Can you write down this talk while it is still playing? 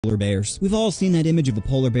Polar bears. We've all seen that image of a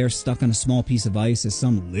polar bear stuck on a small piece of ice as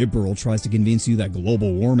some liberal tries to convince you that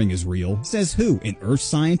global warming is real. Says who? An earth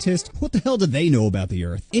scientist? What the hell do they know about the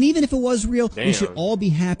earth? And even if it was real, we should all be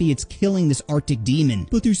happy it's killing this Arctic demon.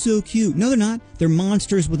 But they're so cute. No, they're not. They're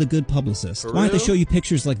monsters with a good publicist. Why don't they show you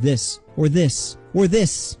pictures like this? Or this? Or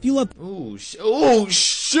this? If you love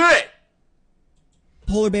shit!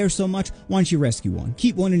 polar bears so much, why don't you rescue one?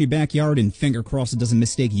 Keep one in your backyard and finger cross it doesn't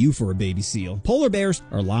mistake you for a baby seal. Polar bears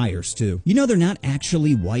are liars too. You know they're not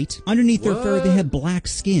actually white. Underneath their fur they have black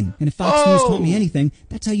skin. And if Fox News taught me anything,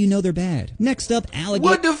 that's how you know they're bad. Next up, alligator.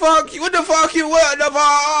 What the fuck?